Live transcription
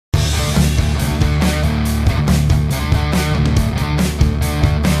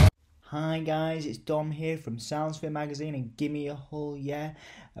Hi guys, it's Dom here from Soundsphere magazine and Gimme A Hull Yeah.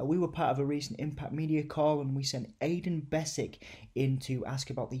 We were part of a recent Impact Media call and we sent Aiden Beswick in to ask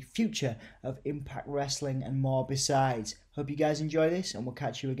about the future of Impact Wrestling and more besides. Hope you guys enjoy this and we'll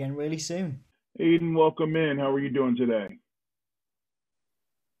catch you again really soon. Aiden, welcome in. How are you doing today?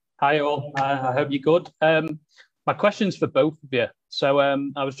 Hi all, I hope you're good. My question's for both of you. So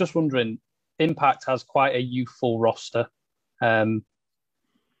I was just wondering, Impact has quite a youthful roster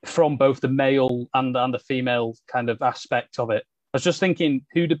from both the male and the female kind of aspect of it. I was just thinking,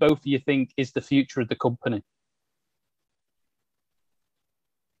 who do both of you think is the future of the company?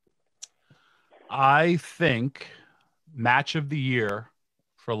 I think match of the year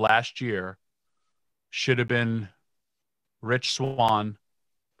for last year should have been Rich Swann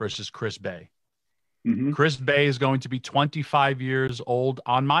versus Chris Bey. Mm-hmm. Chris Bey is going to be 25 years old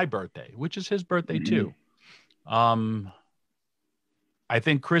on my birthday, which is his birthday too. I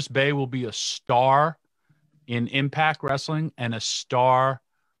think Chris Bey will be a star in Impact Wrestling and a star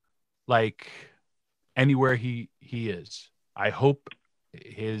like anywhere he is. I hope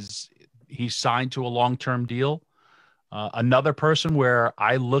he's signed to a long-term deal. Another person where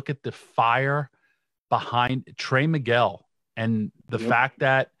I look at the fire behind Trey Miguel and the fact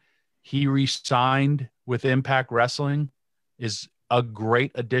that he re-signed with Impact Wrestling is a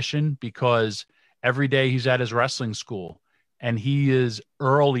great addition because every day he's at his wrestling school and he is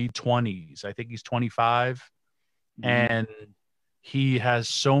early 20s. I think he's 25 and he has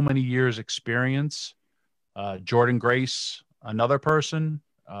so many years experience. Jordan Grace, another person.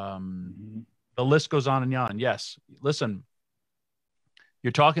 The list goes on and on. Yes. Listen, you're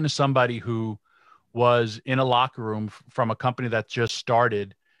talking to somebody who was in a locker room from a company that just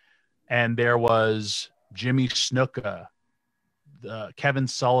started, and there was Jimmy Snuka, Kevin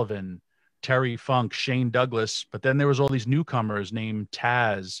Sullivan, Terry Funk, Shane Douglas, but then there was all these newcomers named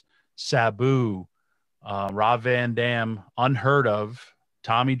Taz, Sabu, Rob Van Dam, unheard of,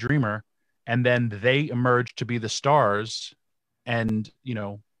 Tommy Dreamer, and then they emerged to be the stars. And, you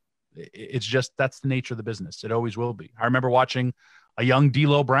know, it's just, that's the nature of the business. It always will be. I remember watching a young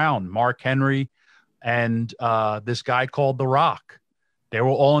D'Lo Brown, Mark Henry, and this guy called The Rock. They were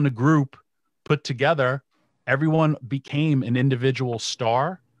all in a group put together. Everyone became an individual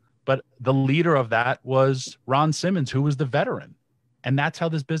star, but the leader of that was Ron Simmons, who was the veteran. And that's how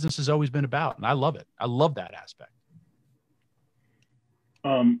this business has always been about. And I love it. I love that aspect.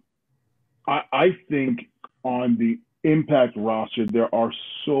 I think on the Impact roster, there are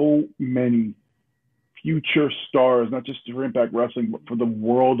so many future stars, not just for Impact Wrestling, but for the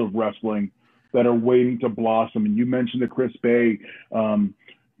world of wrestling that are waiting to blossom. And you mentioned the Chris Bey.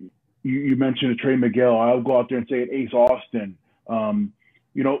 You mentioned a Trey Miguel. I'll go out there and say it, Ace Austin.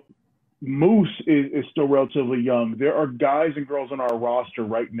 You know, Moose is still relatively young. There are guys and girls on our roster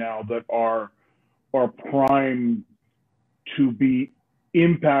right now that are primed to be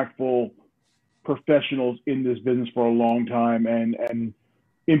impactful professionals in this business for a long time, and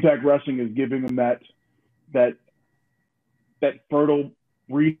Impact Wrestling is giving them that fertile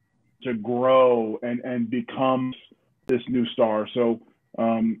breed to grow and become this new star. So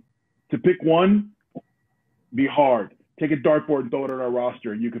to pick one, be hard. Take a dartboard and throw it at our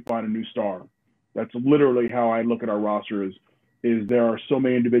roster, and you could find a new star. That's literally how I look at our roster. Is there are so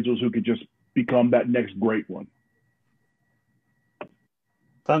many individuals who could just become that next great one.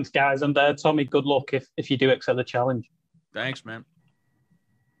 Thanks, guys. And Tommy, good luck if you do accept the challenge. Thanks, man.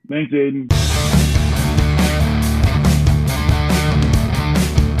 Thanks, Aiden.